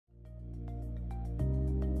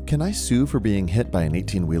Can I sue for being hit by an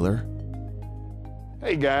 18-wheeler?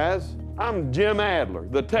 Hey guys, I'm Jim Adler,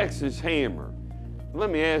 the Texas Hammer. Let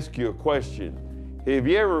me ask you a question. Have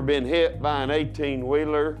you ever been hit by an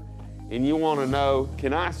 18-wheeler and you want to know,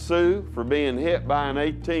 can I sue for being hit by an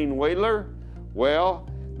 18-wheeler? Well,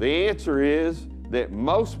 the answer is that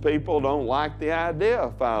most people don't like the idea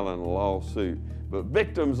of filing a lawsuit, but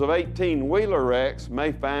victims of 18-wheeler wrecks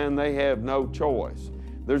may find they have no choice.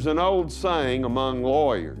 There's an old saying among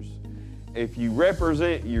lawyers, if you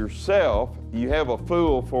represent yourself, you have a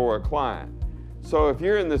fool for a client. So if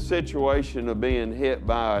you're in the situation of being hit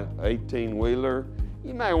by an 18-wheeler,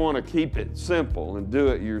 you may want to keep it simple and do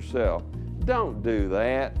it yourself. Don't do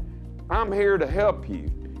that. I'm here to help you.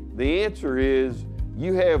 The answer is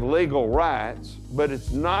you have legal rights, but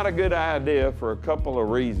it's not a good idea for a couple of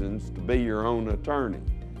reasons to be your own attorney.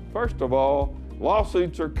 First of all,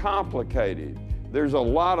 lawsuits are complicated. There's a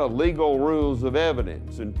lot of legal rules of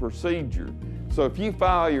evidence and procedure. So if you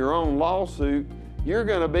file your own lawsuit, you're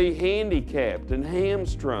going to be handicapped and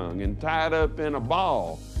hamstrung and tied up in a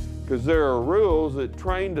ball because there are rules that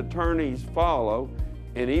trained attorneys follow,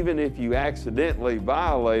 and even if you accidentally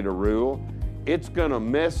violate a rule, it's going to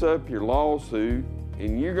mess up your lawsuit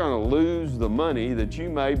and you're going to lose the money that you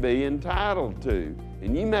may be entitled to,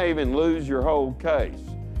 and you may even lose your whole case.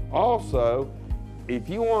 Also, if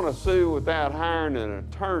you want to sue without hiring an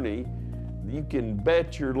attorney, you can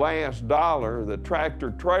bet your last dollar the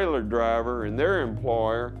tractor-trailer driver and their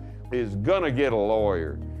employer is going to get a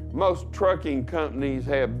lawyer. Most trucking companies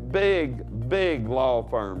have big law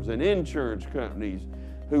firms and insurance companies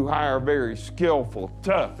who hire very skillful,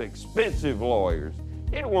 tough, expensive lawyers.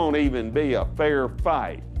 It won't even be a fair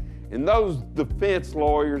fight. And those defense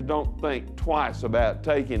lawyers don't think twice about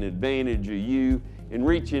taking advantage of you and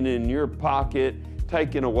reaching in your pocket,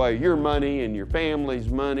 taking away your money and your family's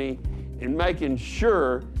money, and making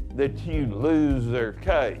sure that you lose their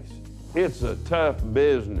case. It's a tough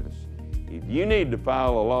business. If you need to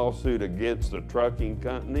file a lawsuit against a trucking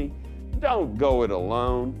company, don't go it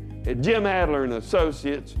alone. At Jim Adler and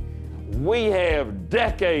Associates, we have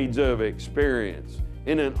decades of experience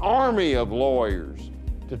in an army of lawyers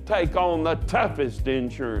to take on the toughest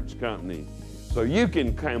insurance companies so you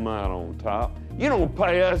can come out on top. You don't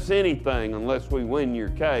pay us anything unless we win your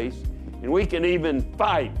case, and we can even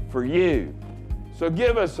fight for you. So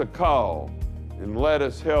give us a call and let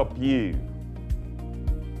us help you.